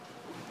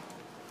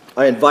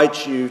I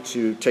invite you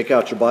to take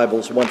out your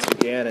Bibles once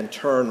again and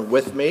turn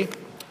with me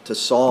to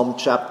Psalm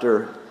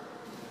chapter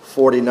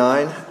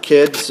 49.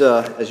 Kids,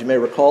 as you may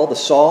recall, the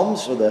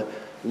Psalms are the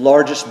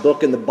largest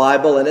book in the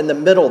Bible and in the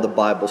middle of the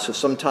Bible, so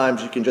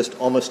sometimes you can just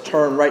almost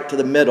turn right to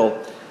the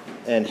middle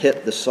and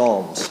hit the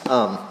Psalms.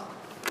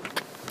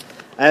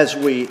 As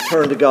we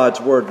turn to God's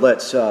Word,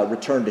 let's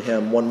return to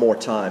Him one more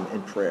time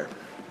in prayer.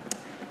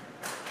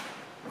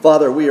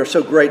 Father, we are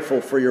so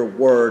grateful for your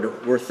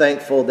word. We're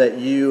thankful that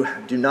you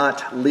do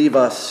not leave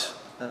us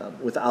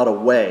without a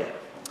way.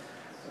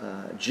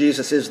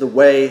 Jesus is the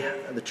way,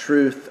 the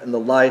truth, and the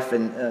life,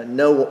 and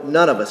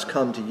none of us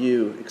come to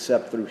you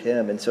except through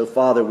him. And so,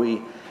 Father,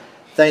 we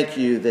thank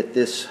you that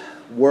this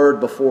word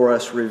before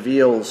us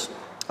reveals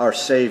our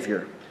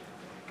Savior.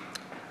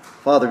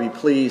 Father, be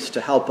pleased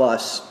to help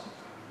us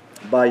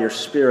by your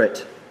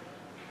Spirit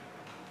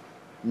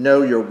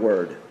know your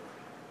word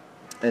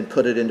and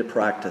put it into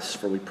practice,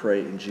 for we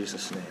pray in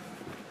Jesus' name.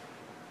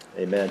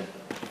 Amen.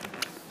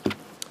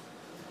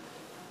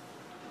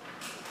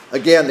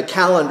 Again, the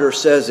calendar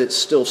says it's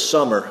still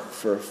summer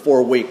for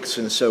 4 weeks,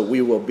 and so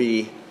we will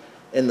be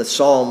in the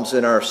Psalms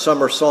in our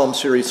summer Psalm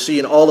series,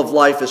 seeing all of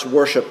life as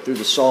worship through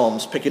the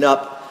Psalms, picking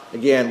up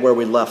again where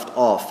we left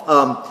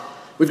off.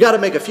 We've got to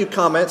make a few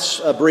comments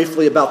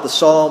briefly about the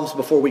Psalms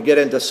before we get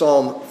into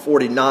Psalm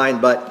 49,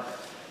 but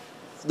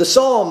the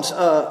Psalms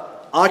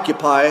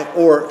occupy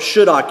or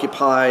should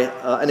occupy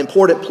an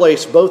important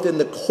place both in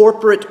the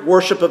corporate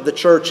worship of the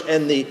church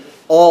and the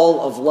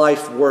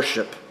all-of-life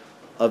worship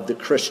of the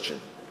Christian.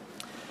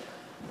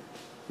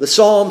 The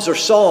Psalms are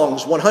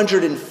songs,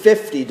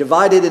 150,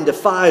 divided into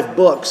 5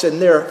 books, and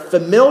they're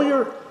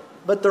familiar,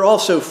 but they're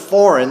also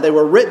foreign. They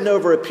were written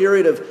over a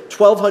period of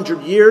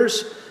 1,200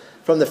 years,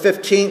 from the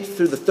 15th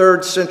through the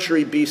 3rd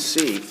century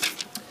BC.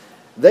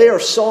 They are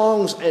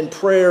songs and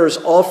prayers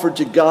offered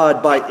to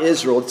God by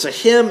Israel. It's a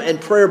hymn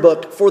and prayer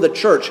book for the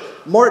church.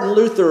 Martin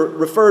Luther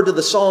referred to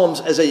the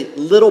Psalms as a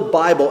little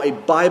Bible, a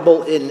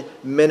Bible in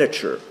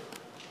miniature.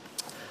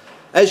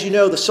 As you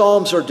know, the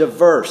Psalms are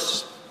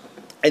diverse,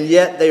 and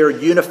yet they are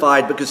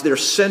unified because they're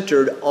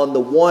centered on the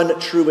one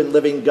true and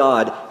living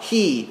God.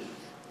 He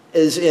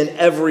is in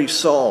every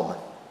psalm.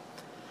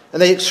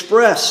 And they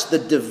express the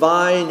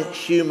divine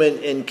human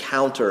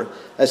encounter,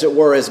 as it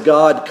were, as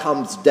God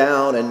comes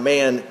down and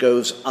man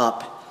goes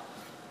up.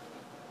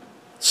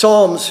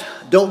 Psalms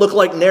don't look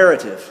like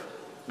narrative.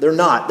 They're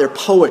not. They're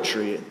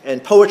poetry.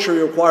 And poetry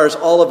requires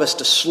all of us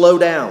to slow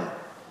down.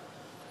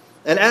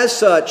 And as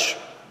such,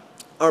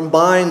 our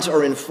minds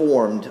are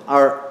informed,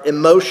 our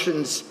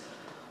emotions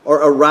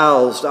are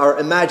aroused, our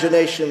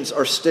imaginations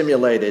are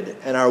stimulated,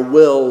 and our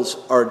wills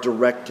are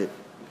directed.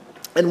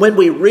 And when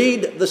we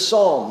read the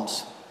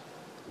Psalms,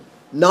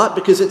 not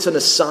because it's an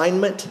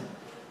assignment,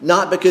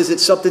 not because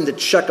it's something to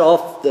check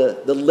off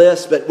the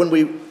list, but when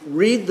we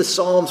read the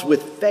Psalms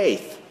with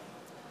faith,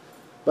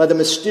 by the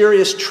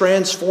mysterious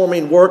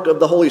transforming work of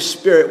the Holy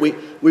Spirit,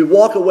 we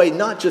walk away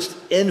not just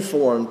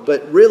informed,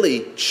 but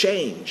really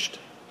changed,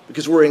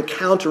 because we're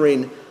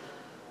encountering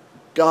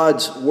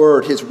God's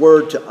word, his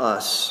word to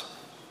us.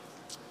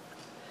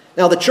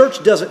 Now, the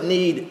church doesn't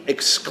need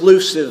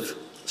exclusive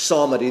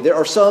psalmody. There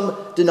are some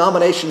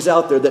denominations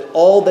out there that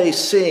all they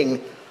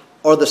sing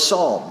are the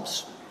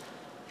Psalms.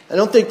 I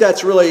don't think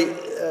that's really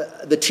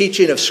the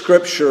teaching of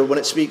Scripture when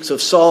it speaks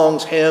of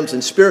songs, hymns,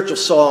 and spiritual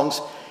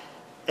songs.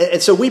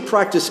 And so we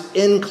practice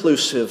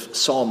inclusive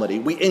psalmody.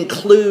 We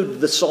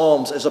include the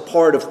Psalms as a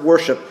part of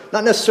worship,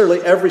 not necessarily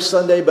every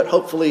Sunday, but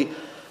hopefully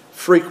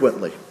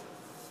frequently.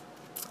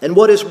 And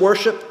what is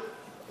worship?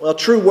 Well,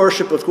 true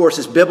worship, of course,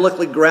 is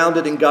biblically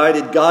grounded and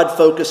guided,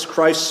 God-focused,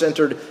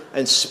 Christ-centered,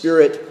 and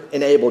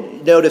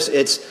Spirit-enabled. Notice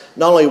it's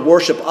not only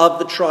worship of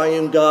the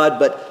triune God,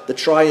 but the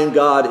triune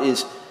God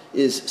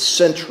is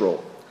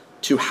central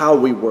to how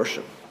we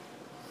worship.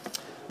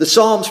 The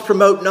Psalms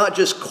promote not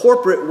just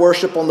corporate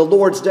worship on the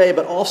Lord's Day,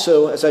 but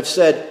also, as I've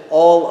said,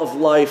 all of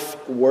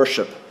life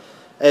worship.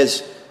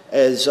 As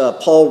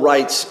Paul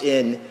writes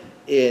in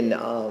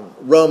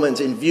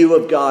Romans, in view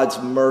of God's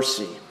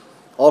mercy,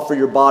 offer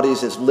your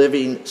bodies as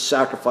living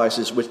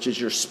sacrifices, which is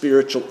your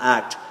spiritual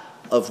act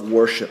of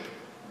worship.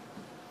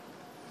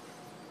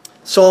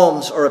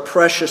 Psalms are a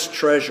precious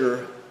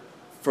treasure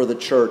for the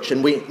church,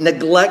 and we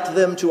neglect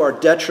them to our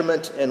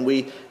detriment, and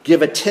we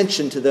give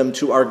attention to them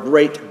to our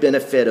great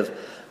benefit of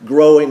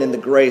growing in the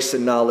grace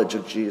and knowledge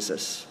of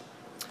Jesus.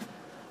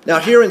 Now,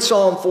 here in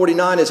Psalm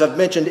 49, as I've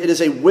mentioned, it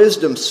is a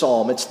wisdom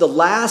psalm. It's the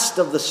last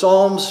of the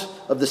Psalms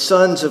of the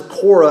sons of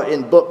Korah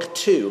in Book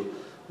 2.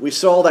 We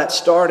saw that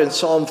start in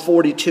Psalm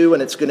 42,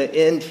 and it's going to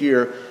end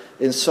here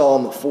in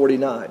Psalm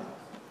 49.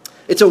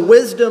 It's a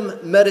wisdom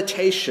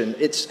meditation.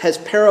 It has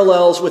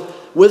parallels with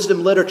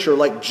wisdom literature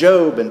like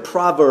Job and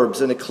Proverbs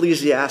and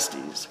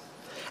Ecclesiastes.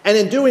 And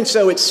in doing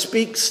so, it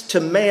speaks to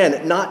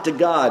man, not to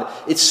God.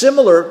 It's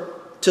similar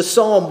to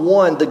Psalm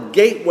 1, the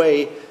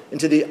gateway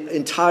into the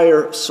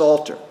entire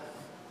Psalter.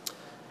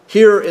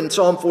 Here in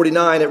Psalm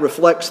 49, it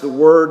reflects the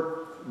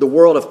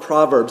world of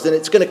Proverbs, and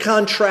it's going to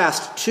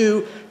contrast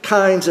two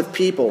kinds of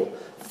people: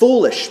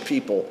 foolish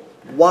people,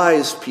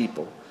 wise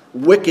people,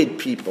 wicked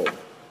people,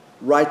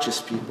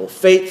 righteous people,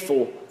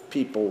 faithful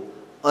people,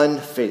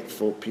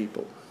 unfaithful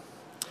people.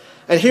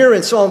 And here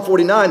in Psalm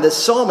 49, the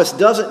psalmist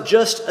doesn't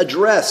just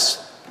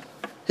address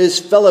his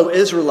fellow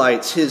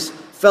Israelites, his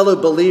fellow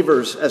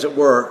believers, as it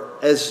were,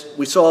 as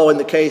we saw in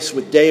the case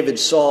with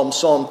David's psalm,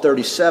 Psalm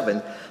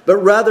 37, but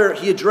rather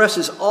he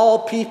addresses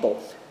all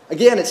people.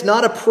 Again, it's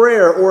not a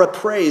prayer or a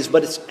praise,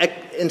 but it's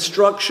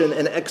instruction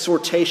and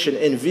exhortation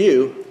in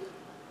view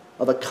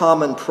of a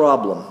common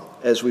problem,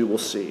 as we will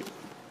see.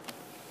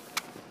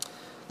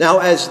 Now,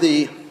 as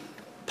the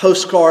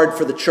postcard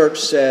for the church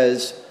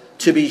says,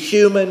 to be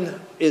human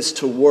is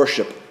to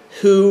worship.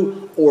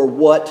 Who or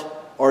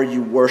what are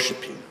you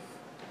worshiping?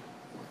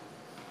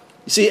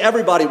 You see,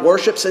 everybody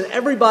worships and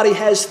everybody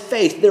has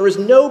faith. There is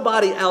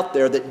nobody out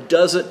there that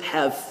doesn't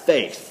have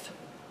faith.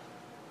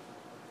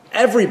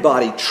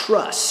 Everybody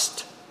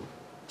trusts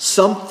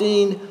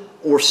something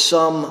or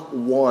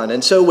someone.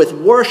 And so with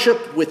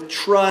worship, with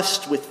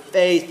trust, with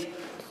faith,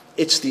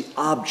 it's the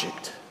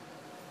object.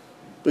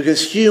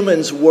 Because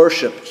humans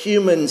worship,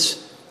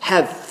 humans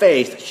have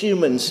faith,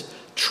 humans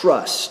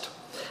trust.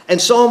 And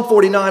Psalm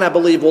 49, I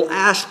believe, will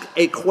ask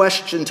a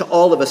question to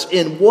all of us.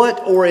 In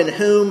what or in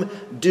whom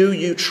do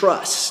you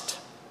trust?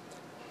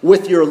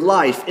 With your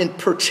life, in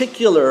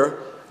particular,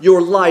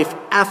 your life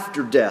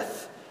after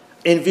death,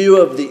 in view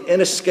of the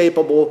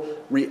inescapable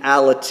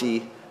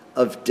reality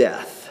of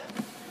death.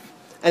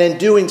 And in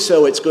doing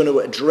so, it's going to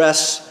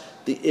address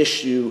the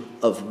issue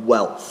of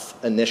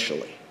wealth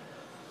initially.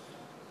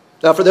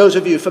 Now, for those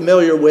of you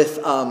familiar with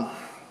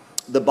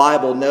the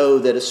Bible, know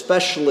that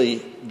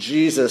especially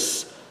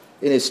Jesus,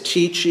 in his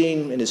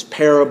teaching, in his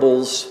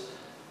parables,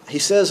 he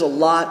says a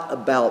lot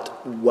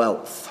about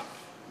wealth.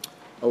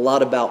 A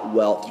lot about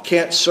wealth. You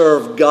can't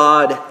serve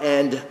God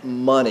and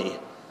money.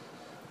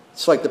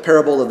 It's like the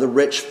parable of the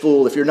rich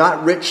fool. If you're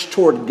not rich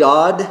toward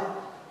God,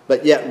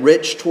 but yet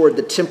rich toward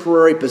the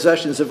temporary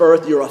possessions of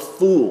earth, you're a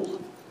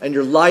fool, and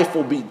your life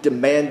will be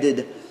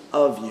demanded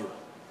of you.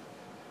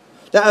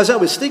 Now, as I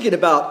was thinking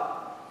about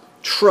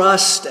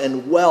trust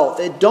and wealth,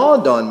 it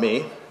dawned on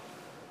me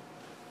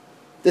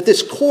that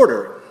this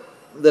quarter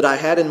that I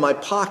had in my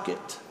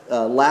pocket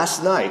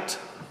last night,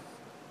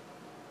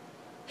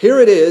 here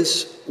it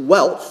is,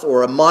 wealth,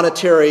 or a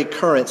monetary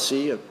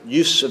currency, a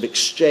use of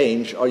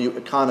exchange. All you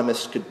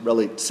economists could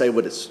really say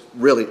what it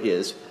really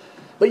is.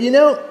 But you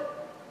know,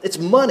 it's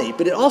money,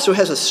 but it also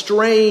has a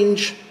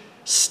strange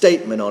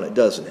statement on it,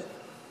 doesn't it?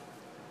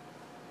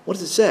 What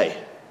does it say?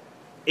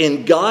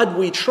 In God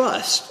we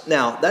trust.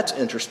 Now, that's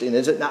interesting,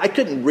 isn't it? Now, I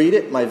couldn't read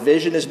it. My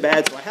vision is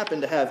bad, so I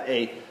happen to have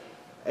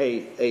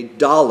a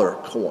dollar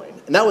coin.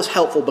 And that was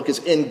helpful because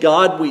in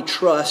God we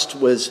trust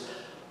was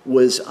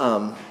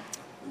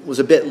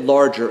a bit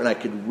larger and I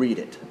could read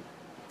it.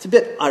 It's a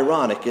bit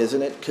ironic,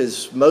 isn't it?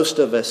 Because most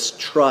of us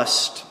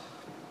trust,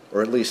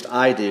 or at least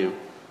I do,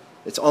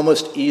 it's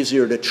almost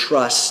easier to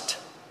trust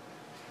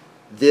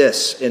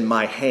this in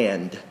my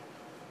hand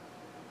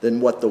than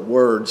what the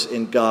words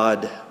in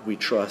God we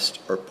trust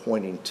are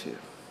pointing to.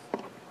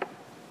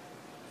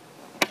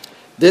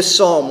 This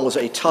psalm was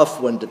a tough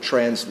one to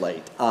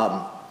translate.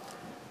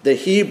 The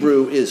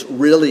Hebrew is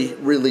really,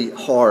 really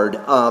hard.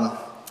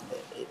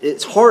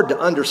 It's hard to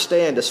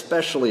understand,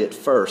 especially at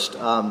first.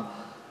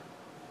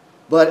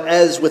 But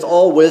as with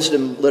all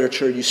wisdom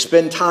literature, you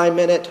spend time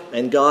in it,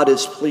 and God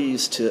is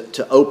pleased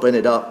to open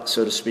it up,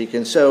 so to speak.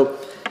 And so,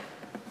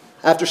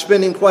 after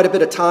spending quite a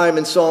bit of time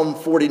in Psalm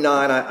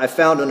 49, I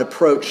found an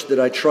approach that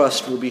I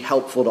trust will be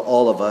helpful to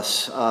all of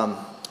us.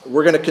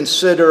 We're going to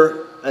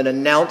consider an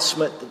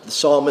announcement that the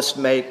psalmist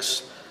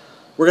makes.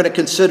 We're going to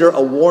consider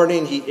a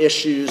warning he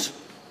issues.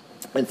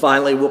 And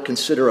finally, we'll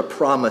consider a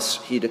promise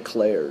he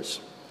declares.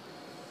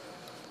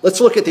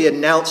 Let's look at the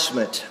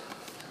announcement.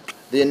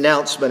 The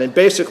announcement. And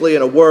basically,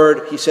 in a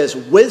word, he says,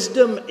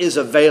 wisdom is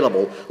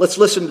available. Let's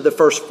listen to the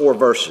first 4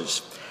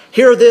 verses.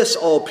 Hear this,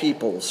 all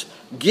peoples.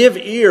 Give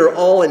ear,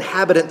 all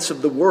inhabitants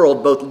of the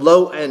world, both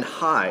low and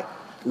high,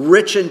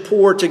 rich and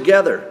poor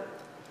together.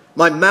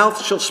 My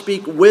mouth shall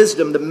speak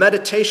wisdom. The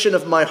meditation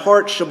of my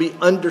heart shall be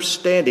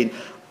understanding.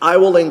 I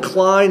will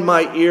incline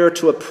my ear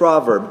to a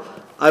proverb.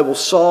 I will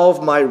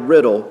solve my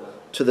riddle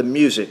to the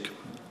music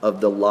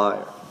of the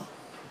lyre.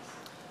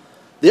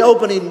 The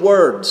opening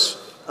words,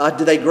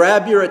 do they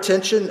grab your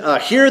attention?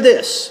 Hear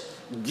this.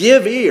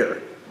 Give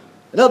ear.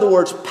 In other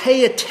words,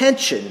 pay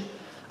attention.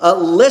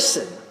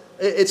 Listen.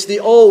 It's the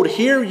old,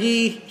 hear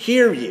ye,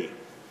 hear ye.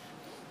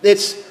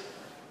 It's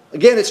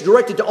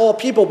directed to all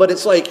people, but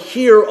it's like,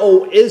 hear,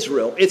 O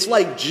Israel. It's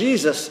like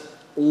Jesus,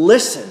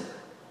 listen.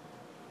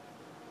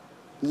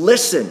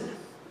 Listen.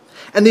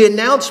 And the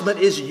announcement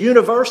is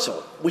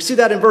universal. We see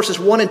that in verses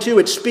 1 and 2.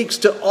 It speaks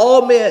to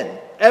all men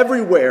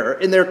everywhere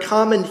in their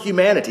common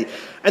humanity.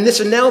 And this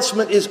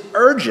announcement is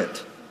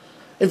urgent.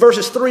 In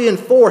verses 3 and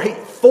 4,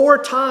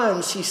 4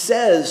 times he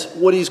says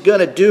what he's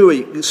going to do.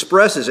 He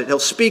expresses it. He'll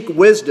speak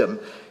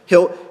wisdom.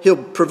 He'll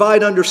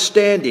provide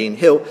understanding.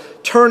 He'll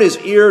turn his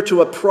ear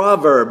to a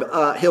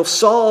proverb. He'll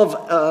solve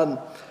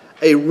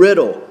a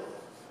riddle.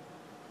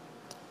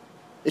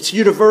 It's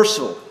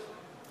universal.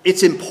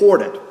 It's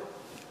important.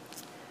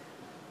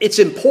 It's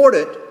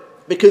important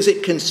because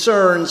it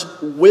concerns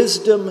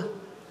wisdom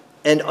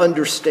and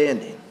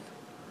understanding.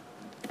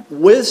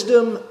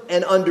 Wisdom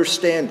and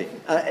understanding.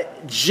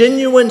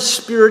 Genuine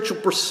spiritual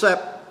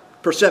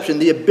perception,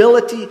 the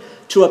ability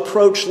to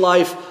approach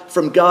life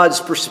from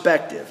God's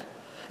perspective.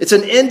 It's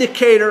an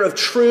indicator of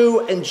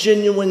true and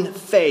genuine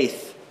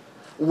faith.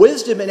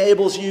 Wisdom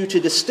enables you to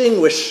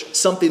distinguish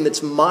something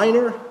that's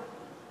minor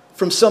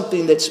from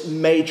something that's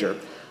major.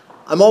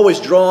 I'm always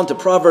drawn to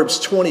Proverbs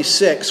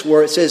 26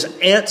 where it says,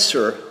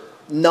 answer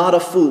not a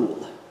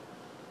fool.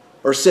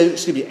 Or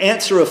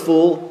answer a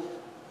fool,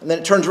 and then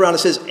it turns around and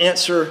says,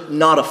 answer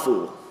not a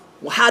fool.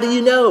 Well, how do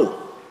you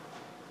know?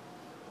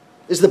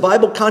 Is the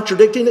Bible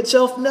contradicting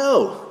itself?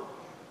 No.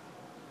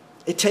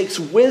 It takes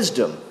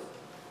wisdom.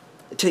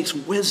 It takes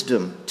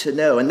wisdom to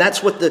know. And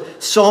that's what the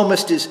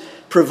psalmist is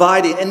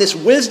providing. And this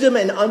wisdom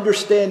and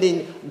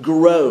understanding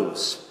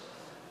grows.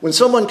 When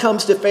someone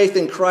comes to faith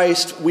in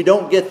Christ, we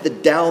don't get the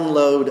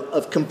download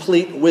of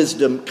complete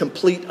wisdom,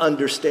 complete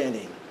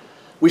understanding.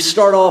 We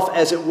start off,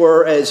 as it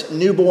were, as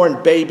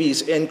newborn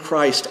babies in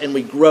Christ, and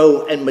we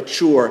grow and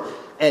mature,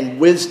 and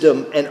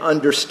wisdom and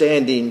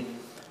understanding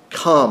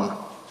come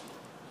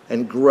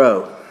and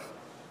grow.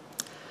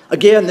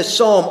 Again, this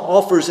psalm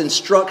offers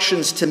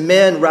instructions to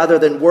men rather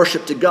than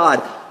worship to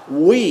God.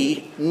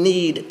 We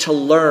need to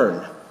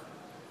learn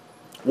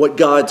what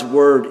God's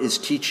word is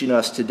teaching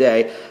us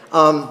today.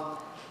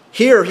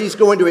 Here, he's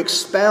going to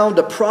expound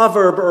a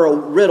proverb or a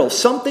riddle,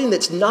 something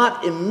that's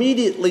not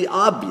immediately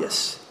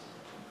obvious,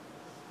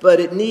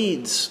 but it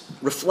needs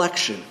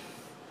reflection.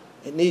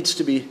 It needs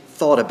to be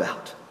thought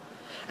about.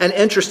 And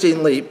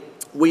interestingly,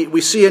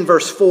 we see in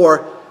verse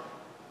 4,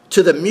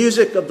 to the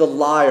music of the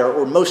lyre,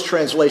 or most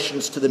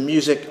translations, to the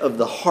music of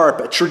the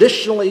harp,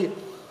 traditionally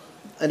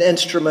an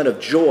instrument of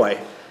joy.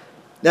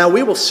 Now,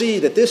 we will see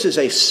that this is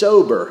a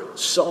sober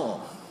psalm,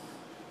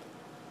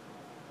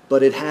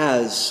 but it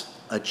has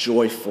a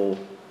joyful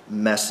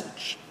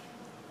message.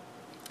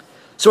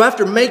 So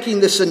after making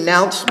this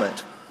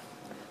announcement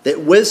that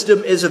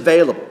wisdom is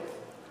available,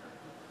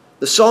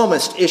 the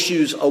psalmist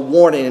issues a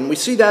warning, and we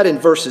see that in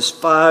verses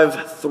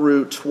 5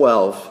 through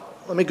 12.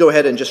 Let me go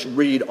ahead and just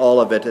read all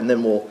of it, and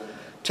then we'll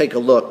take a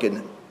look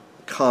and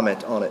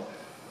comment on it.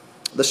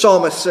 The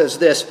psalmist says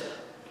this,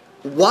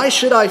 "Why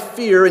should I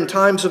fear in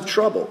times of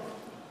trouble,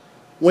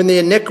 when the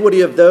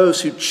iniquity of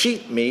those who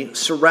cheat me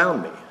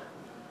surround me,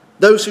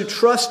 those who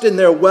trust in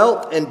their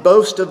wealth and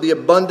boast of the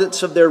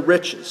abundance of their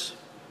riches?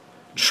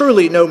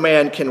 Truly no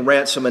man can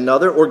ransom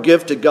another or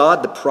give to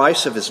God the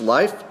price of his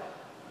life,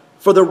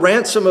 for the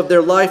ransom of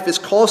their life is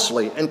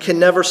costly and can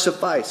never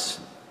suffice,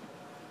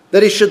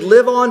 that he should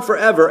live on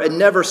forever and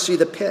never see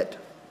the pit.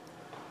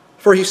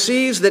 For he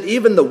sees that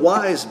even the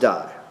wise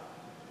die.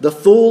 The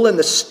fool and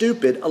the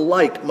stupid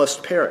alike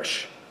must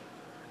perish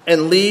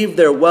and leave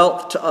their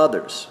wealth to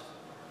others.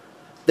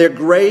 Their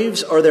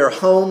graves are their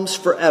homes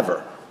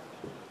forever,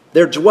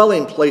 their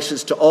dwelling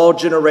places to all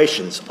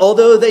generations.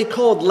 Although they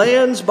called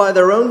lands by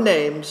their own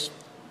names,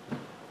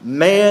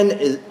 man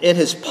in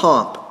his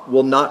pomp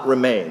will not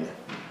remain.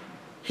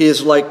 He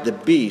is like the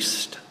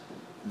beast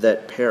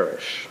that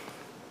perish."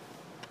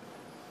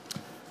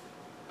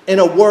 In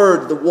a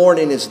word, the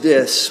warning is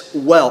this: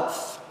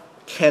 wealth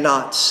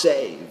cannot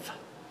save.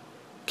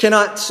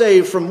 Cannot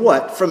save from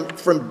what?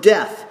 From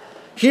death.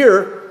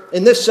 Here,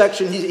 in this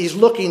section, he's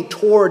looking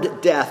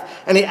toward death.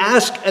 And he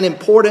asks an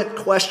important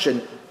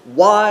question: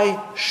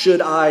 why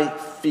should I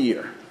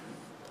fear?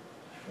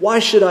 Why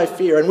should I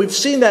fear? And we've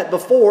seen that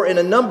before in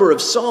a number of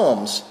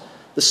psalms.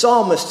 The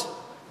psalmist,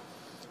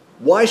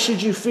 why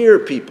should you fear,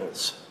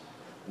 peoples?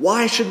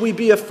 Why should we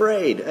be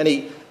afraid? And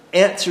he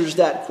answers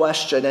that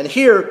question. And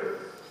here,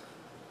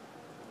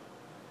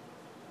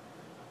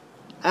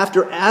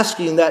 after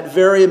asking that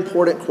very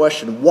important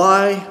question,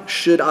 why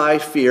should I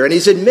fear? And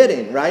he's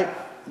admitting, right,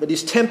 that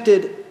he's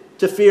tempted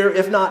to fear,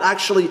 if not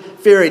actually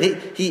fearing.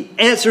 He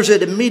answers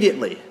it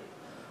immediately.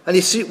 And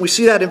we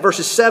see that in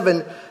verses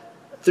 7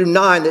 through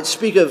 9 that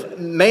speak of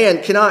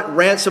man cannot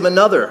ransom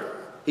another.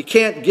 He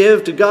can't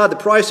give to God the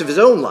price of his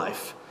own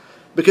life,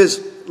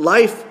 because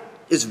life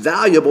is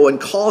valuable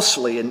and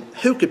costly, and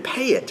who could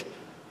pay it?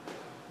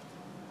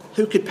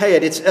 Who could pay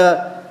it?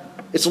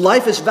 Its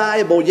life is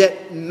valuable,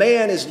 yet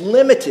man is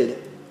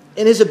limited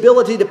in his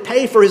ability to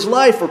pay for his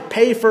life or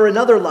pay for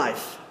another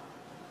life.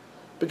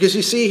 Because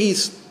you see,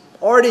 he's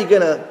already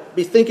going to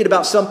be thinking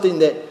about something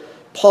that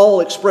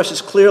Paul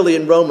expresses clearly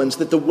in Romans,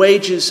 that the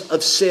wages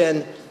of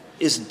sin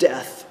is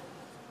death.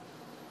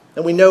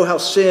 And we know how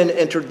sin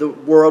entered the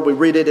world. We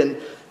read it in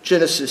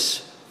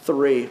Genesis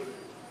 3.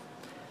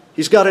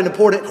 He's got an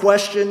important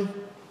question.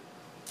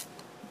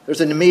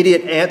 There's an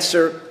immediate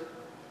answer.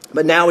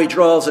 But now he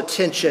draws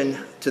attention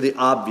to the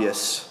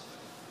obvious.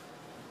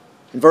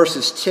 In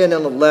verses 10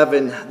 and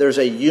 11, there's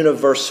a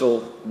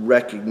universal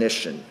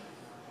recognition.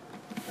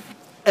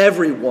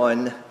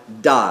 Everyone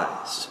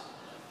dies.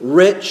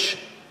 Rich,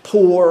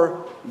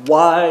 poor,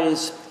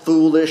 wise,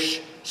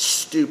 foolish,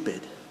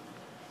 stupid.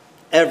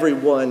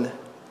 Everyone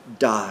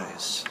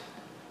dies.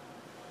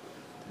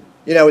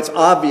 You know, it's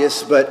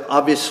obvious, but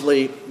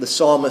obviously the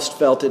psalmist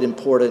felt it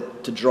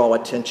important to draw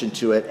attention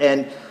to it.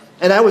 And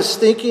I was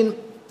thinking,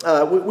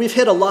 we've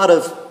hit a lot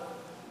of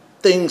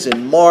things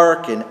in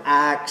Mark and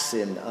Acts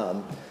and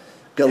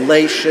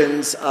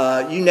Galatians,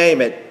 you name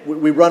it.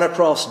 We run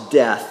across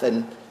death,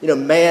 and you know,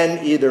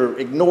 man either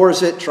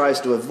ignores it,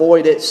 tries to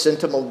avoid it,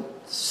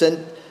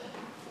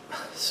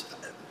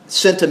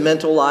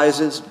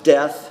 sentimentalizes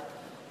death.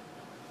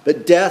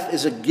 But death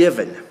is a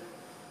given.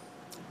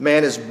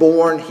 Man is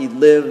born, he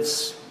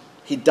lives,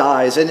 he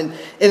dies. And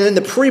in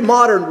the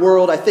pre-modern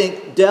world, I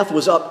think death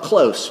was up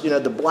close. You know,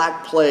 the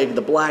Black Plague,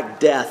 the Black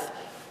Death.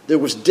 There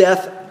was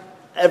death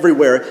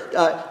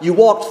everywhere. You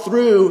walked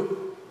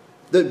through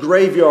the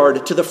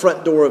graveyard to the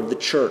front door of the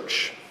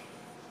church.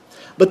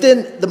 But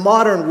then the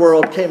modern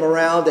world came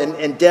around,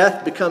 and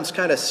death becomes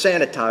kind of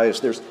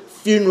sanitized. There's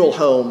funeral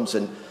homes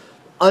and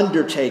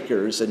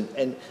undertakers, and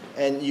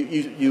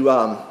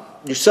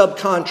you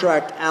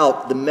subcontract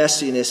out the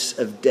messiness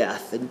of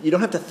death, and you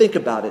don't have to think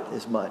about it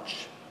as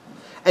much.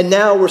 And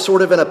now we're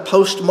sort of in a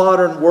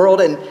postmodern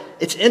world, and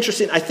it's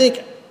interesting. I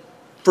think,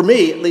 for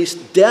me at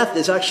least, death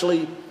is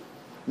actually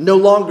no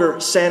longer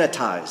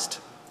sanitized,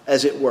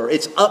 as it were.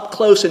 It's up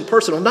close and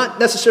personal, not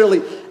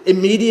necessarily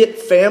immediate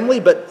family,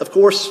 but of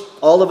course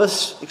all of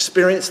us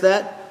experience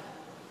that.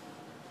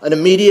 An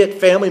immediate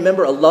family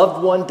member, a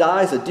loved one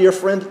dies, a dear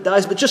friend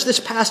dies. But just this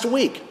past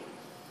week,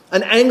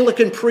 an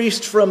Anglican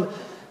priest from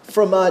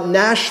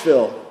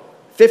Nashville,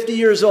 50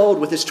 years old,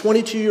 with his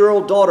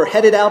 22-year-old daughter,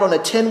 headed out on a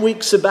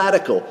 10-week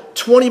sabbatical,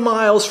 20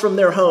 miles from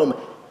their home,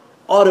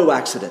 auto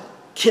accident,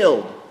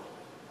 killed.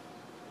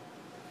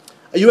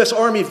 A U.S.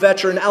 Army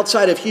veteran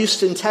outside of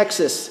Houston,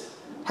 Texas,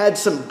 had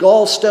some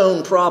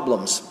gallstone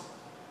problems.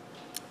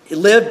 He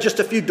lived just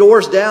a few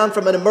doors down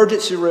from an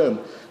emergency room.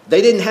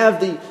 They didn't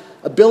have the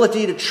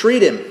ability to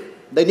treat him.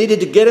 They needed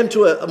to get him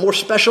to a more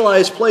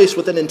specialized place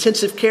with an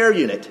intensive care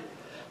unit.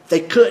 They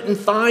couldn't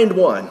find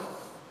one.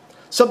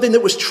 Something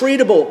that was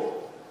treatable.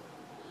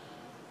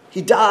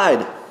 He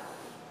died.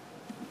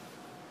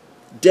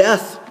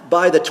 Death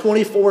by the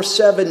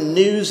 24/7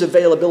 news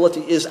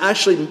availability is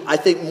actually, I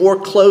think, more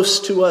close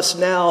to us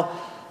now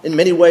in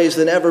many ways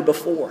than ever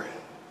before.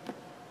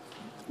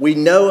 We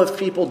know of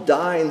people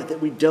dying that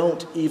we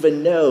don't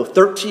even know.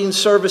 13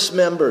 service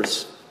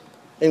members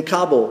in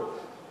Kabul.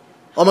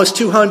 Almost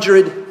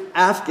 200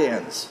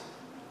 Afghans.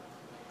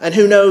 And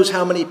who knows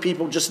how many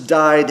people just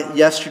died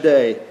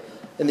yesterday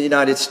in the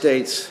United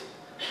States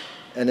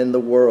and in the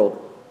world.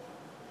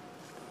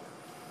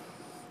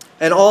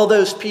 And all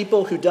those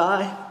people who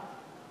die,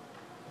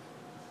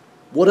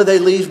 what do they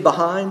leave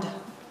behind?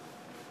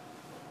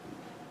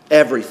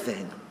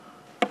 Everything.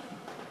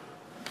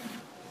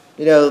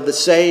 You know, the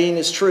saying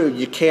is true,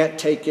 you can't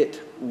take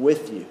it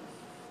with you.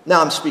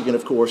 Now I'm speaking,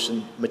 of course,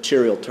 in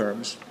material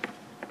terms.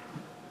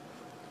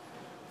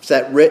 It's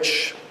that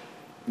rich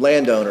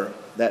landowner,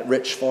 that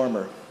rich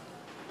farmer.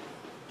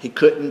 He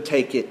couldn't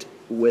take it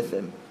with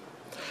him.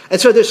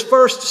 And so this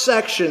first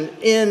section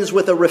ends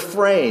with a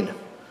refrain.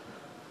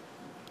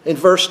 In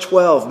verse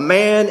 12,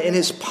 man in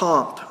his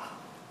pomp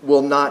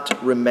will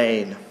not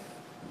remain.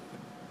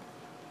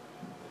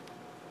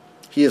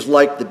 He is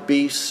like the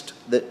beast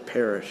that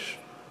perish.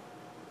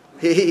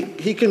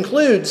 He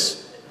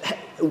concludes,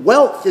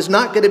 wealth is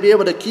not going to be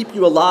able to keep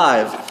you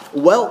alive.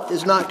 Wealth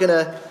is not going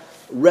to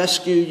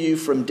rescue you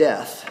from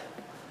death.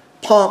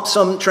 Pomp,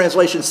 some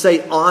translations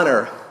say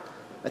honor.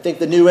 I think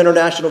the New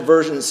International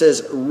Version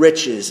says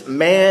riches.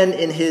 Man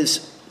in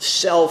his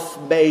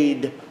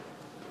self-made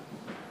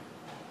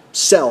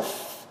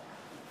self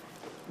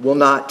will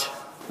not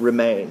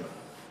remain.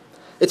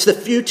 It's the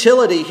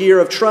futility here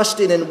of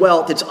trusting in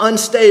wealth. It's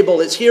unstable.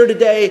 It's here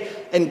today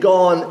and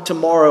gone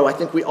tomorrow. I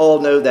think we all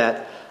know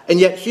that. And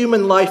yet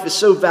human life is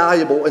so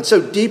valuable and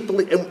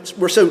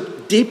we're so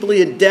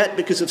deeply in debt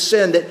because of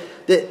sin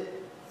that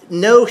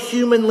no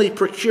humanly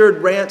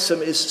procured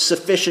ransom is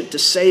sufficient to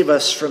save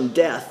us from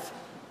death,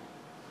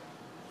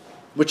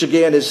 which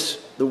again is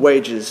the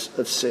wages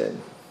of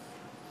sin.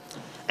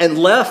 And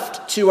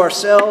left to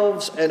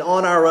ourselves and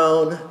on our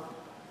own,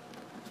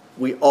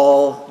 we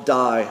all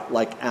die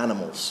like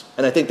animals.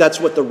 And I think that's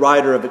what the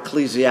writer of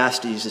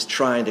Ecclesiastes is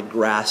trying to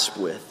grasp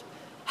with.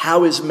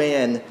 How is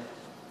man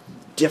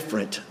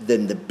different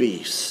than the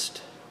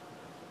beast?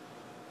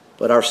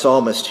 But our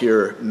psalmist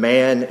here,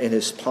 man in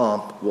his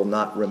pomp will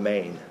not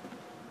remain.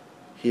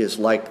 He is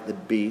like the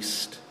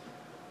beast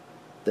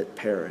that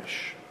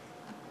perish.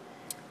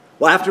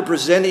 Well, after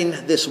presenting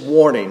this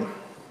warning,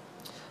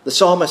 the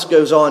psalmist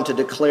goes on to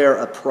declare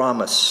a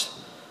promise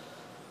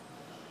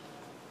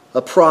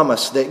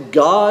that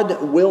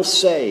God will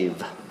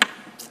save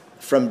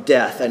from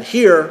death. And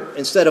here,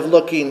 instead of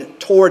looking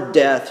toward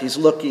death, he's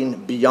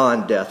looking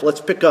beyond death.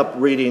 Let's pick up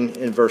reading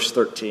in verse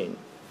 13.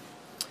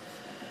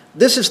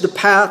 This is the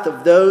path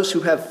of those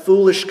who have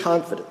foolish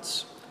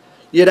confidence.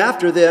 Yet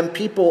after them,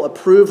 people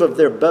approve of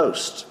their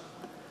boast.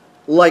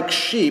 Like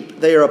sheep,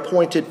 they are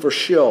appointed for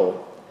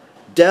Sheol.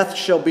 Death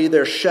shall be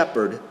their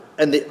shepherd,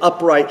 and the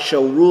upright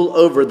shall rule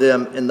over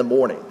them in the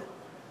morning.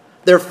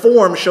 Their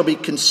form shall be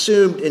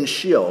consumed in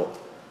Sheol.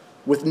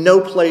 with no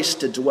place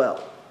to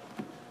dwell.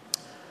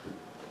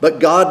 But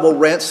God will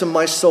ransom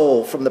my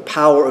soul from the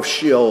power of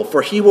Sheol,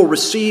 for he will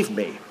receive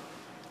me.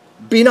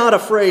 Be not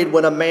afraid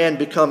when a man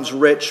becomes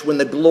rich, when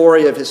the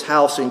glory of his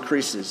house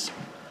increases.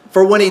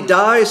 For when he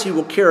dies, he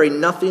will carry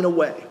nothing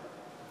away.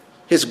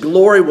 His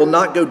glory will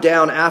not go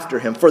down after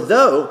him. For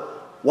though,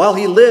 while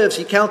he lives,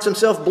 he counts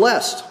himself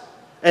blessed,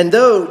 and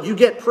though you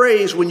get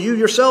praise when you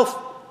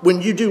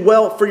do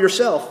well for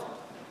yourself,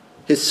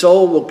 his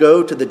soul will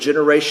go to the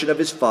generation of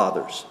his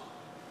fathers,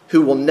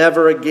 who will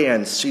never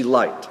again see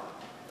light.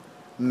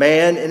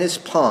 Man in his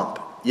pomp,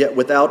 yet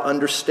without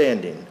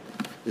understanding,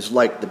 is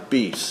like the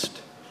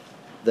beast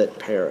that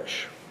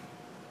perish.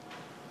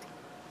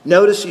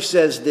 Notice he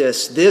says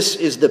this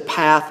is the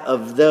path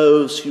of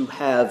those who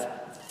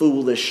have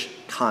foolish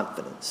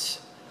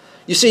confidence.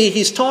 You see,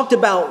 he's talked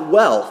about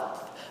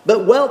wealth,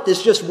 but wealth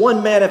is just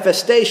one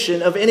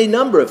manifestation of any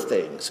number of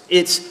things.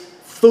 It's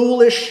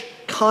foolish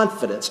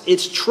confidence.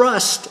 It's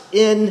trust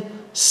in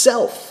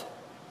self.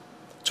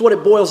 That's what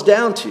it boils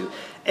down to.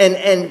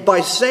 And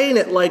by saying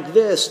it like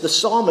this, the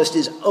psalmist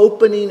is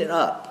opening it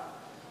up.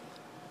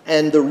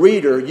 And the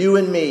reader, you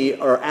and me,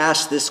 are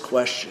asked this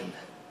question: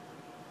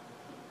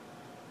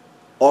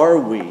 are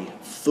we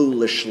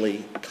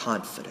foolishly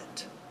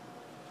confident?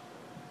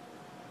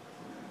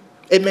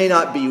 It may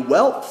not be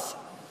wealth.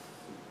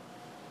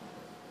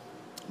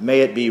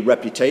 May it be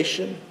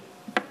reputation.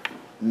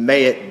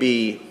 May it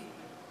be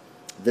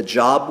the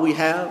job we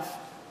have,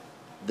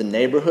 the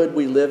neighborhood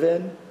we live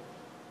in,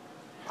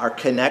 our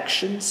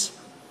connections,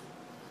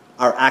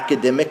 our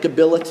academic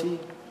ability.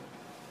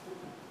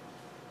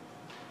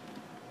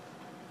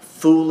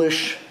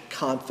 Foolish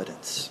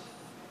confidence.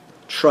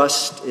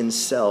 Trust in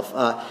self.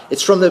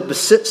 It's from the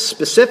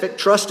specific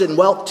trust in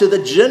wealth to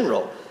the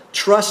general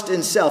trust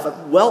in self.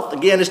 Wealth,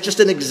 again, is just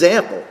an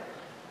example.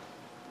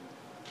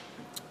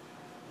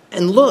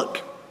 And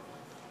look,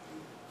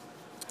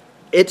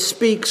 it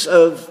speaks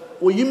of,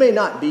 well, you may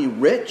not be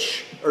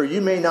rich, or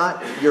you may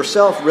not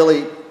yourself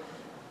really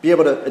be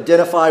able to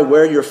identify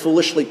where you're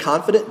foolishly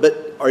confident,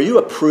 but are you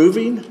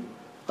approving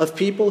of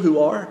people who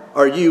are?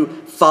 Are you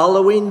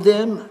following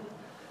them?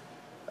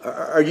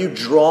 Are you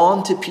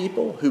drawn to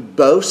people who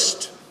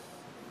boast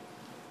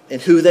in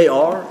who they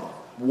are,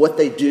 what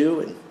they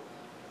do, and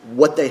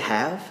what they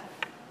have?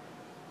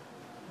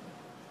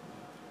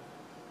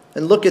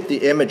 And look at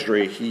the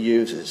imagery he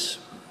uses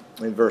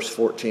in verse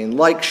 14.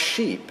 Like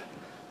sheep,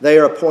 they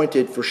are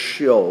appointed for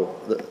Sheol,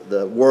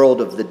 the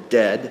world of the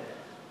dead.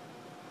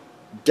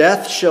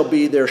 Death shall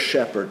be their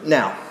shepherd.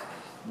 Now,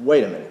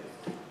 wait a minute.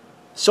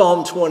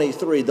 Psalm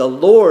 23, the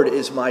Lord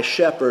is my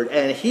shepherd.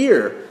 And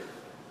here,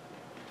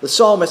 the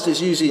psalmist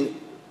is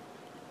using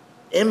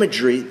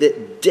imagery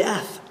that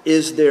death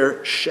is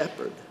their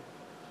shepherd.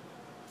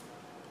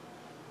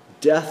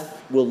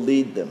 Death will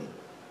lead them.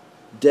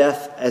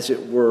 Death, as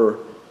it were,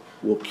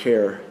 will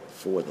care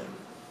for them.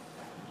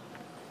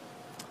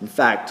 In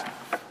fact,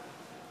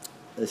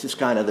 this is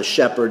kind of the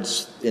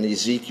shepherds in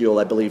Ezekiel,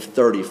 I believe,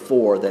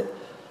 34, that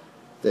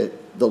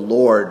the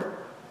Lord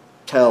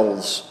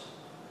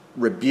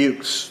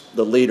rebukes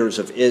the leaders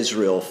of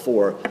Israel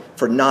for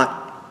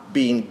not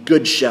being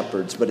good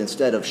shepherds, but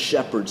instead of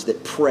shepherds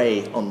that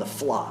prey on the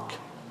flock.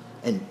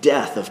 And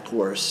death, of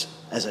course,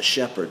 as a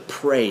shepherd,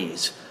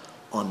 preys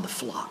on the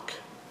flock.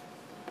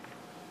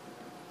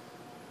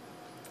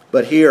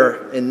 But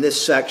here in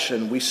this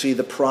section, we see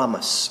the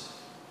promise,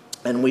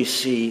 and we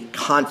see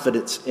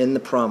confidence in the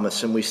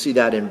promise, and we see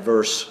that in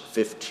verse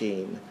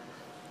 15.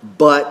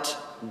 But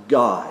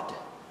God.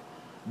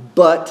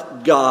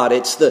 But God.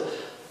 It's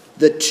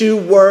the two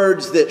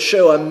words that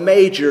show a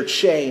major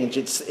change.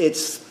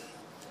 It's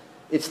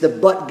the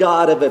but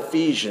God of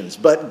Ephesians.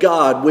 But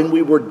God, when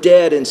we were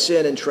dead in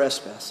sin and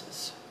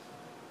trespasses,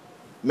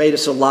 made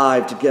us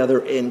alive together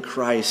in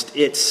Christ.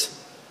 It's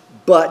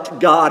but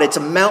God. It's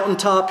a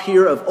mountaintop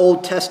here of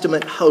Old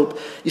Testament hope.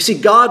 You see,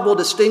 God will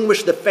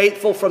distinguish the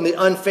faithful from the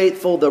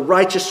unfaithful, the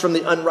righteous from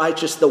the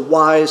unrighteous, the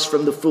wise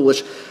from the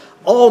foolish.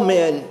 All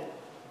men,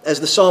 as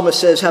the psalmist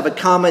says, have a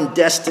common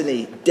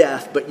destiny,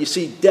 death. But you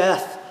see,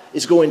 death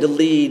is going to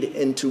lead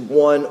into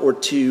one or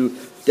two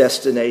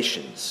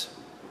destinations.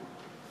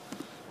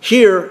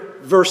 Here,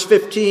 verse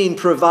 15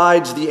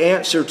 provides the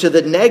answer to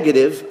the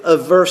negative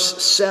of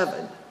verse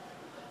 7.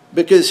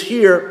 Because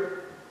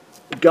here,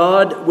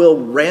 God will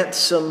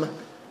ransom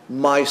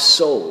my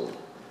soul.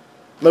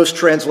 Most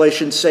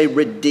translations say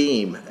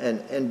redeem.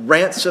 And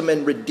ransom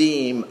and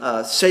redeem,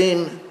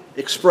 same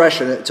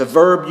expression. It's a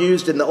verb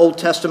used in the Old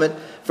Testament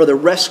for the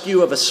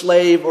rescue of a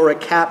slave or a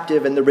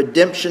captive and the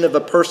redemption of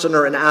a person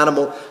or an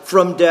animal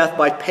from death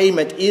by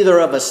payment either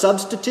of a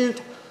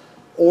substitute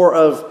or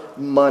of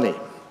money.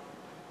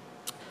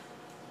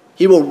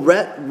 He will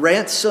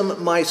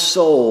ransom my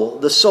soul,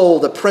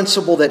 the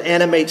principle that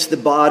animates the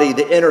body,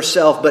 the inner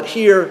self. But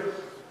here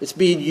it's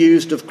being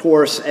used, of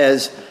course,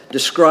 as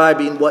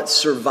describing what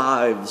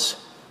survives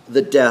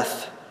the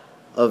death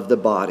of the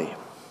body.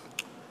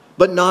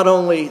 But not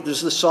only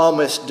does the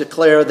psalmist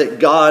declare that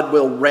God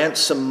will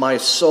ransom my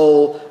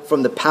soul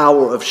from the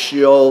power of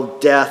Sheol,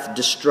 death,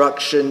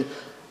 destruction,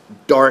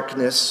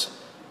 darkness,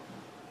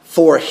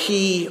 for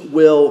he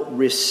will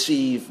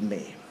receive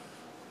me.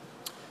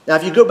 Now,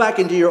 if you go back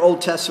into your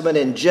Old Testament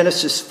in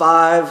Genesis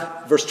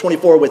 5, verse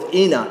 24 with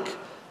Enoch,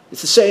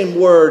 it's the same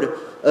word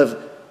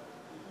of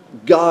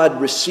God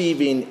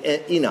receiving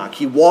Enoch.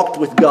 He walked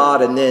with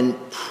God and then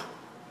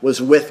was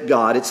with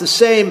God. It's the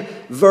same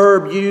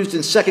verb used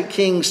in 2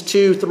 Kings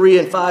 2, 3,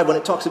 and 5 when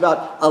it talks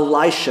about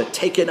Elisha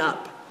taken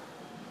up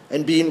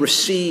and being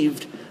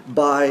received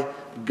by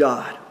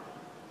God.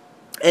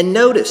 And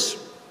notice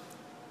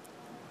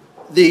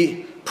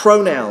the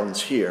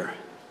pronouns here.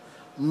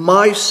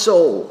 My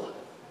soul,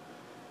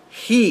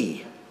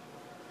 he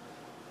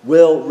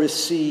will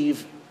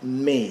receive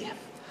me.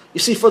 You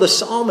see, for the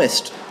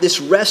psalmist, this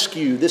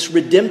rescue, this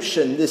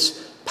redemption,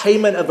 this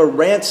payment of a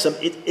ransom,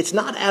 it's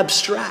not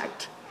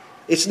abstract.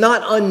 It's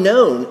not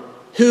unknown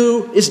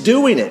who is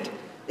doing it.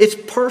 It's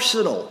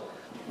personal.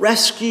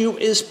 Rescue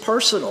is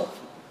personal.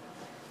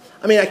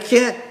 I mean, I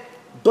can't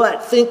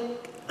but think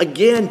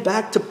again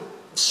back to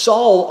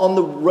Saul on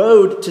the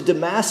road to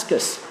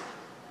Damascus.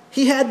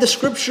 He had the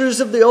scriptures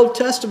of the Old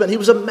Testament. He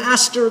was a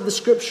master of the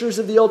scriptures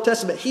of the Old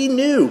Testament. He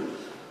knew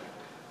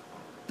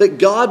that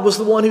God was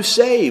the one who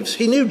saves.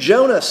 He knew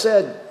Jonah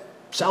said,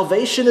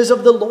 salvation is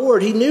of the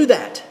Lord. He knew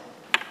that.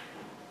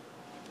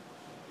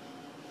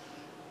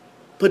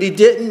 But he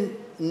didn't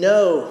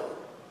know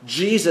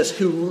Jesus,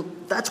 who,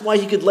 that's why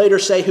he could later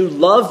say, who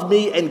loved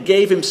me and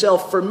gave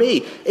himself for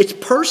me. It's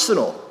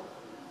personal.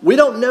 We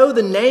don't know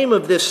the name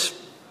of this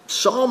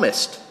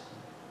psalmist,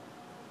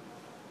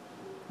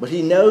 but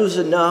he knows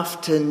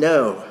enough to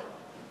know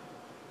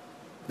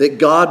that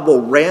God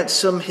will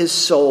ransom his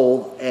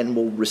soul and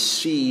will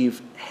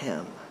receive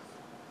him.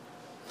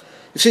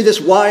 You see, this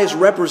wise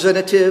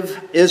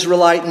representative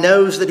Israelite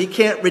knows that he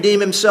can't redeem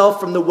himself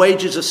from the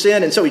wages of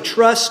sin, and so he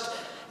trusts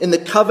in the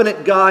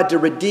covenant God to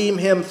redeem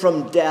him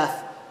from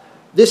death.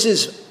 This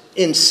is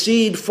in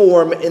seed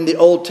form in the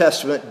Old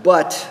Testament,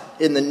 but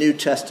in the New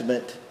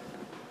Testament,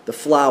 the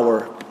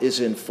flower is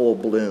in full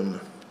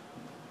bloom.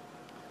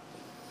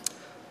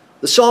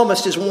 The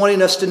psalmist is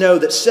wanting us to know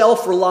that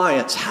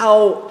self-reliance,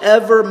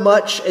 however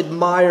much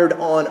admired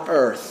on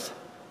earth,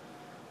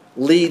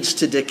 leads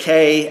to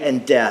decay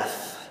and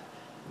death,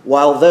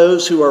 while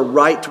those who are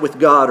right with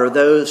God, or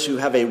those who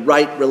have a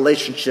right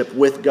relationship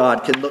with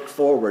God, can look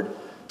forward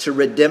to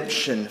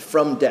redemption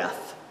from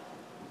death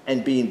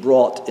and being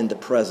brought in the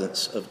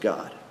presence of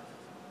God.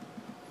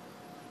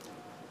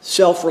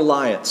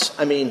 Self-reliance.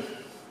 I mean,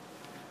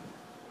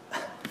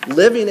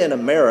 living in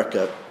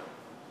America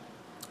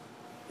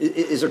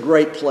is a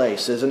great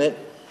place, isn't it?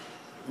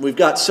 We've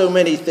got so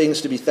many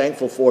things to be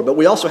thankful for, but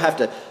we also have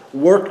to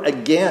work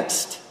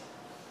against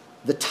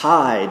the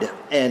tide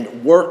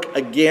and work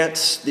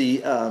against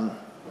the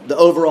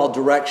overall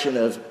direction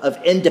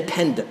of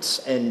independence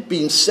and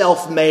being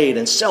self-made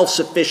and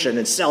self-sufficient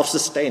and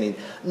self-sustaining.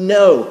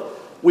 No,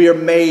 we are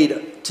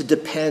made to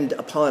depend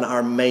upon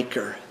our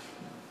Maker.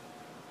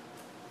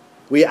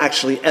 We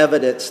actually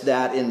evidence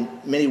that in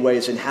many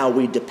ways in how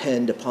we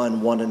depend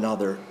upon one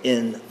another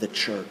in the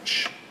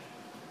church.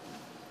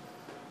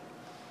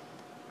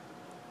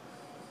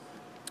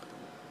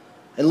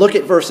 And look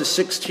at verses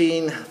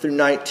 16 through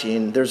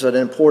 19. There's an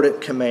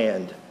important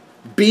command.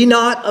 Be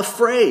not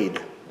afraid.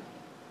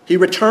 He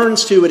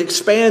returns to it,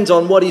 expands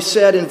on what he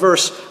said in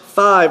verse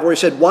 5, where he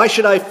said, why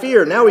should I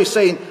fear? Now he's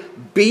saying,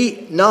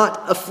 be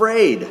not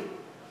afraid.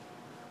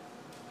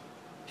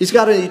 He's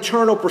got an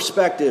eternal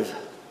perspective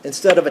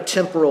instead of a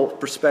temporal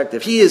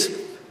perspective. He is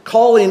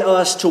calling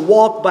us to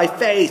walk by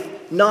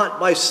faith, not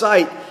by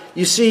sight.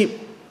 You see,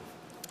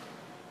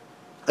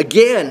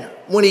 again,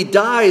 when he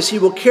dies, he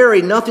will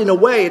carry nothing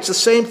away. It's the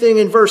same thing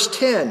in verse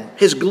 10.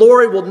 His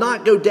glory will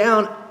not go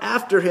down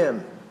after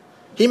him.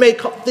 He may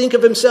think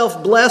of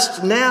himself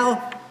blessed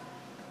now,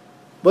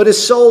 but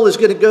his soul is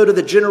going to go to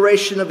the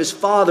generation of his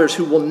fathers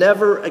who will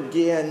never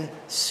again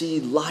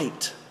see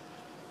light.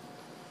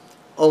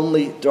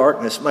 Only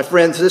darkness. My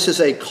friends, this is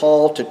a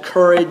call to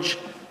courage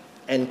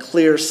and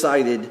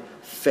clear-sighted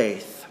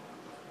faith.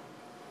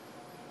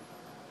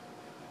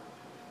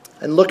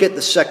 And look at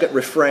the second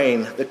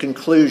refrain, the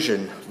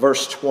conclusion,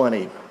 verse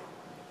 20.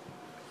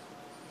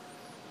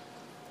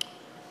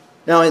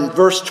 Now in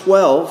verse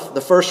 12,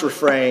 the first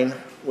refrain,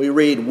 we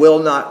read, will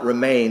not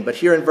remain. But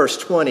here in verse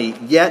 20,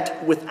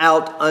 yet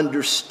without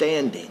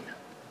understanding.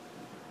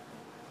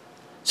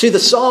 See, the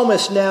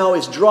psalmist now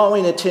is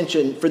drawing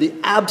attention for the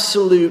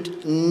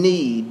absolute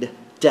need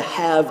to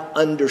have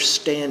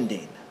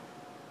understanding.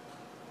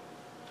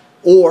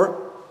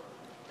 Or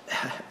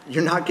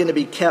you're not going to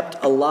be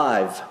kept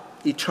alive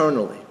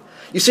eternally.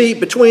 You see,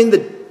 between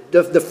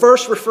the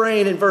first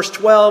refrain in verse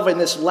 12 and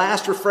this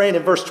last refrain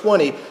in verse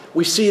 20,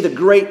 we see the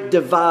great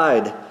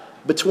divide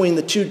between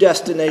the two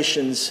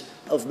destinations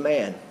of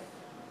man.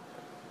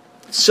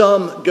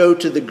 Some go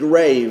to the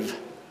grave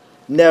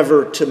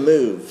never to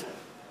move.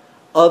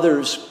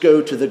 Others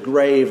go to the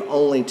grave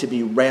only to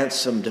be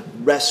ransomed,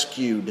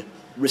 rescued,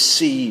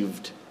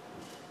 received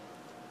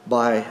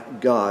by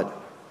God.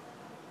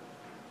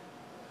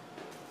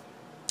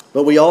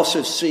 But we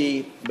also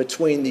see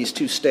between these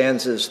two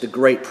stanzas the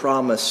great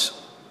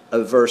promise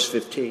of verse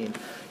 15.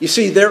 You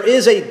see, there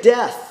is a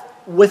death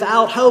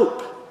without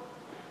hope,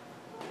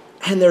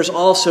 and there's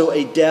also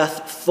a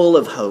death full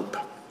of hope.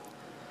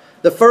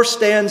 The first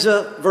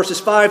stanza,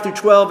 verses 5 through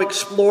 12,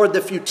 explored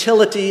the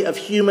futility of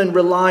human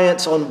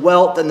reliance on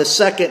wealth, and the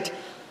second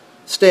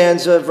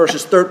stanza,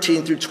 verses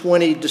 13 through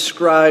 20,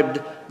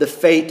 described the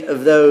fate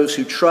of those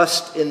who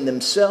trust in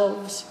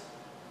themselves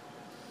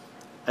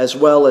as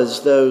well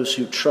as those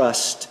who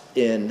trust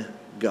in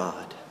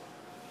God.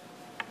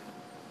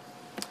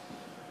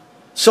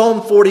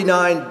 Psalm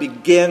 49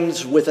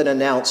 begins with an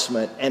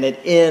announcement and it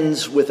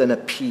ends with an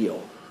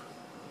appeal.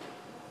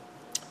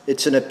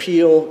 It's an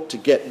appeal to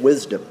get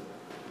wisdom,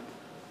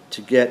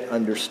 to get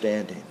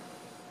understanding.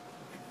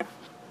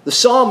 The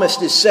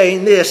psalmist is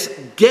saying this: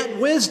 get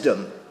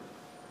wisdom,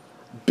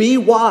 be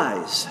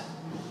wise.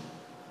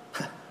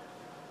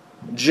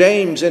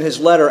 James, in his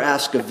letter,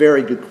 asks a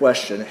very good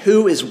question.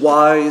 Who is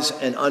wise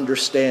and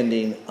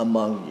understanding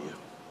among you?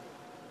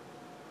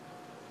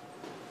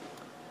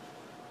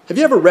 Have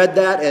you ever read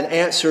that and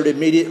answered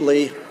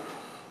immediately,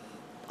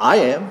 I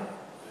am?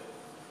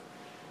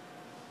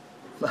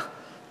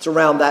 It's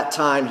around that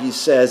time he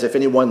says, if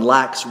anyone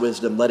lacks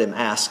wisdom, let him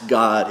ask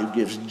God, who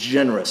gives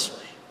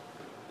generously.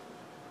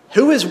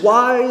 Who is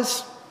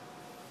wise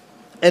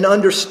and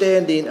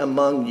understanding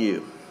among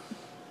you?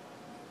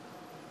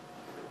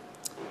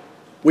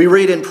 We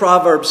read in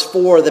Proverbs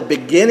 4, the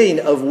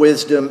beginning of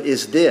wisdom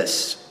is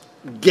this: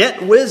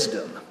 get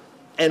wisdom,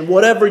 and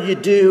whatever you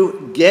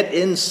do, get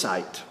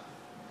insight.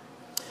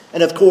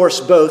 And of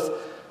course, both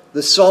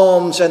the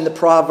Psalms and the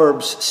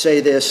Proverbs say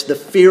this: the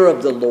fear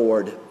of the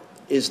Lord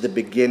is the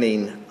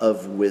beginning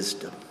of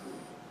wisdom.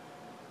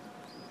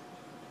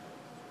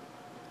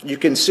 You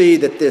can see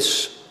that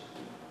this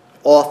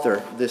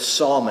author, this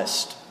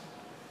psalmist,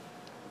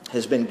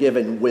 has been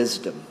given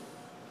wisdom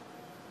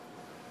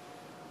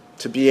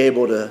to be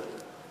able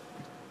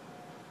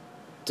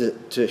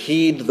to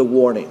heed the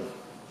warning,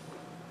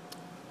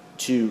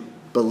 to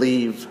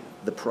believe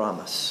the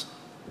promise.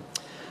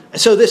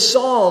 And so this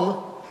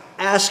psalm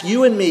asks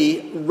you and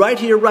me right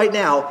here, right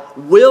now,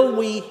 will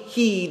we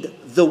heed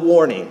the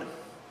warning?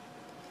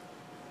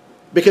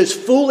 Because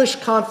foolish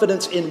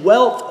confidence in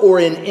wealth or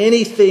in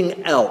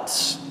anything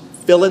else,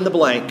 fill in the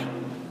blank,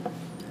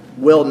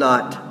 will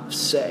not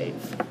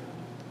save.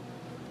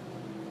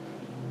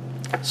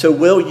 So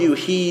will you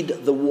heed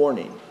the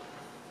warning?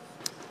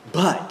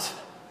 But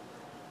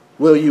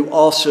will you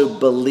also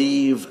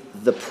believe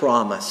the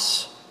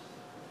promise?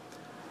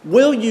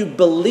 Will you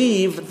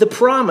believe the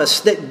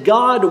promise that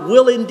God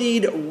will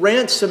indeed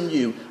ransom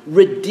you,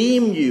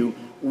 redeem you,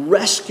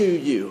 rescue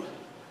you,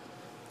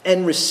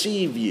 and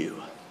receive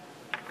you?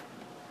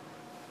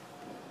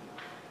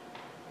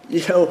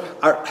 You know,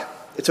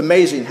 it's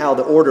amazing how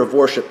the order of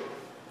worship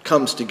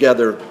comes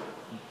together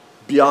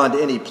beyond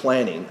any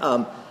planning.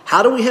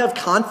 How do we have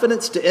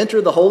confidence to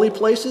enter the holy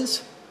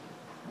places?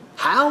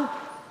 How?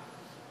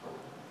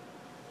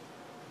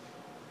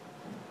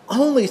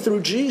 Only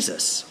through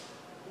Jesus.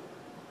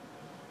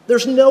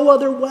 There's no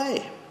other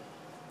way.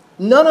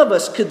 None of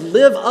us could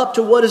live up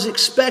to what is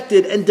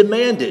expected and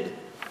demanded.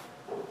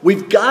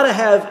 We've got to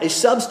have a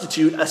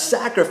substitute, a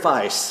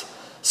sacrifice,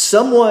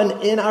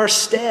 someone in our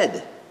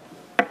stead.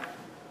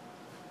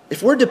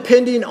 If we're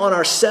depending on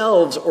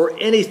ourselves or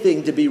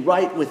anything to be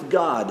right with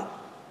God,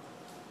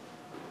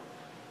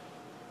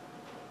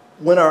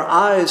 when our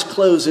eyes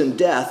close in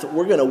death,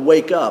 we're going to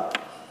wake up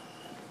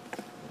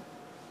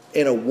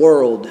in a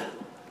world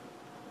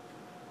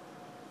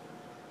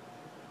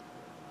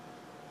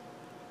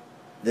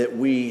that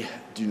we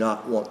do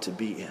not want to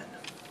be in.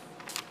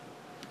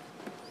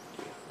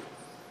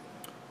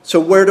 So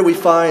where do we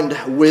find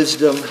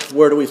wisdom?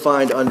 Where do we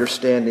find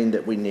understanding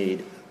that we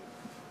need?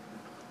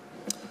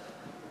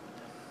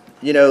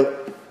 You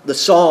know, the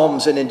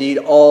Psalms and indeed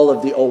all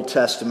of the Old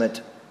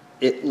Testament,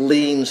 it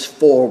leans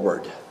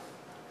forward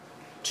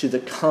to the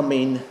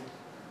coming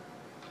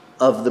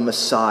of the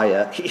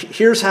Messiah.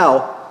 Here's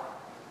how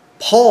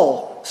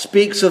Paul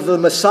speaks of the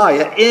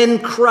Messiah. In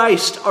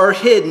Christ are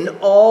hidden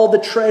all the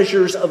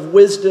treasures of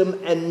wisdom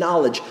and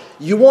knowledge.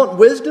 You want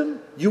wisdom?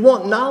 You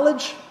want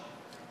knowledge?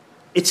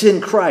 It's in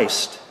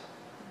Christ.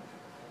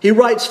 He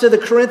writes to the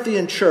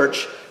Corinthian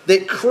church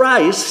that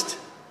Christ,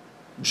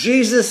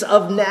 Jesus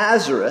of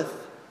Nazareth,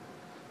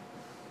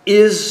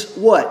 is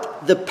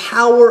what? The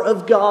power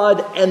of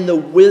God and the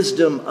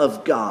wisdom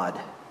of God.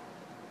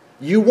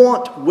 You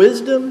want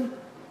wisdom?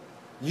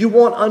 You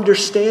want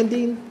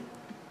understanding?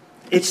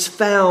 It's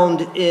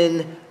found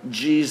in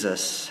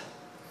Jesus.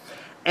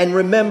 And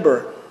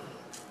remember,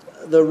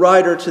 the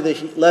writer to the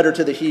letter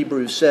to the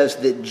Hebrews says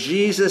that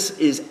Jesus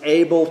is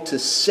able to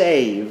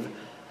save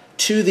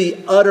to the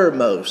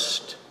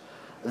uttermost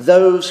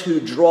those who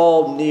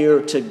draw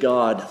near to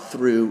God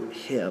through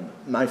him.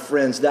 My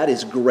friends, that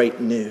is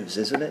great news,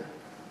 isn't it?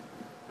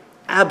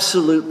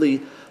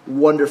 Absolutely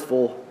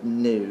wonderful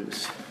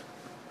news.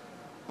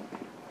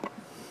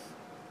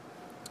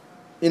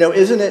 You know,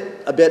 isn't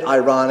it a bit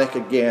ironic,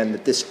 again,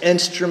 that this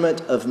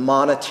instrument of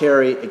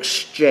monetary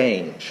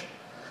exchange,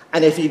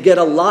 and if you get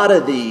a lot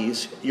of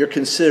these, you're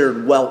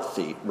considered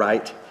wealthy,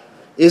 right?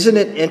 Isn't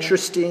it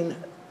interesting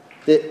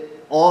that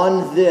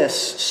on this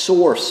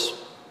source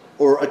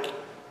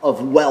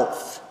of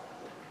wealth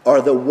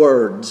are the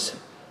words,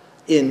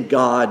 "In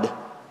God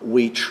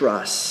we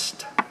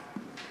trust"?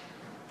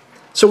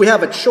 So we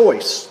have a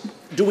choice.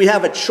 Do we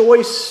have a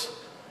choice?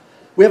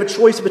 We have a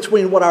choice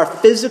between what our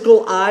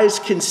physical eyes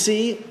can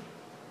see,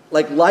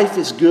 like life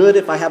is good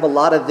if I have a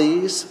lot of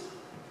these,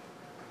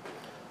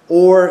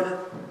 or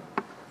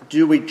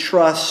do we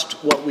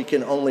trust what we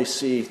can only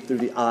see through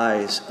the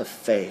eyes of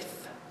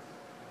faith?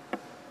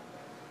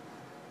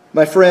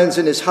 My friends,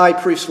 in his high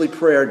priestly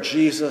prayer,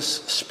 Jesus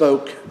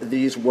spoke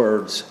these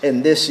words,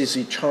 "And this is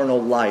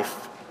eternal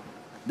life,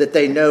 that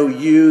they know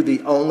you,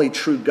 the only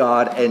true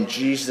God, and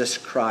Jesus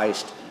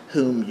Christ,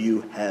 whom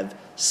you have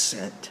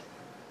sent."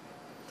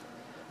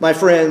 My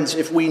friends,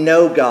 if we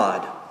know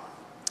God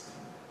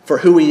for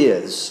who he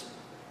is,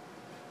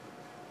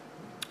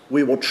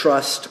 we will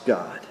trust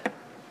God.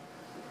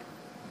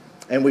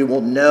 And we will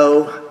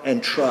know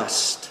and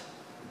trust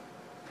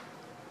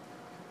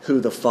who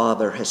the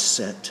Father has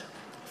sent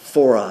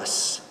for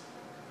us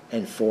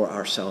and for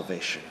our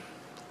salvation.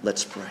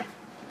 Let's pray.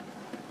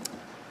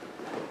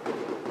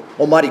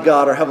 Almighty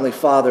God, our Heavenly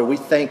Father, we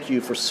thank you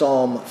for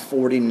Psalm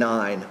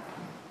 49.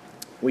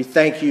 We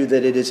thank you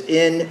that it is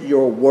in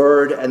your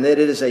word and that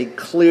it is a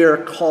clear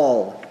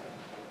call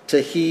to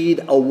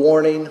heed a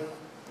warning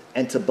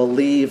and to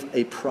believe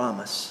a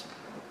promise.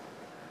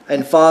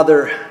 And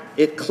Father,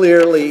 it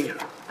clearly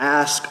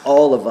asks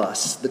all of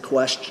us the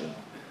question,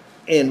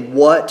 in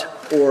what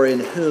or in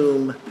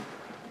whom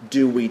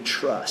do we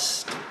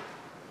trust?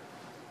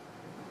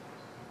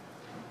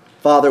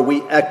 Father,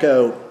 we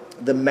echo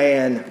the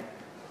man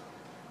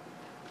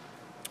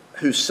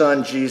whose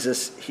son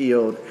Jesus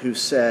healed, who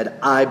said,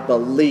 "I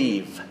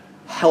believe,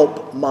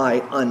 help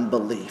my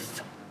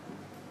unbelief."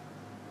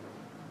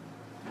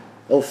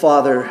 Oh,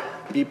 Father,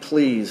 be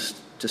pleased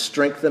to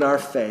strengthen our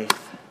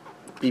faith.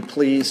 Be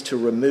pleased to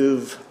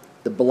remove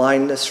the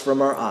blindness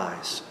from our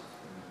eyes,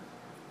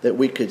 that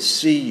we could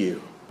see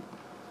you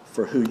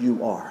for who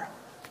you are.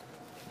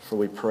 For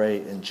we pray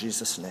in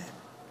Jesus' name.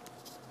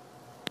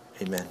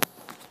 Amen.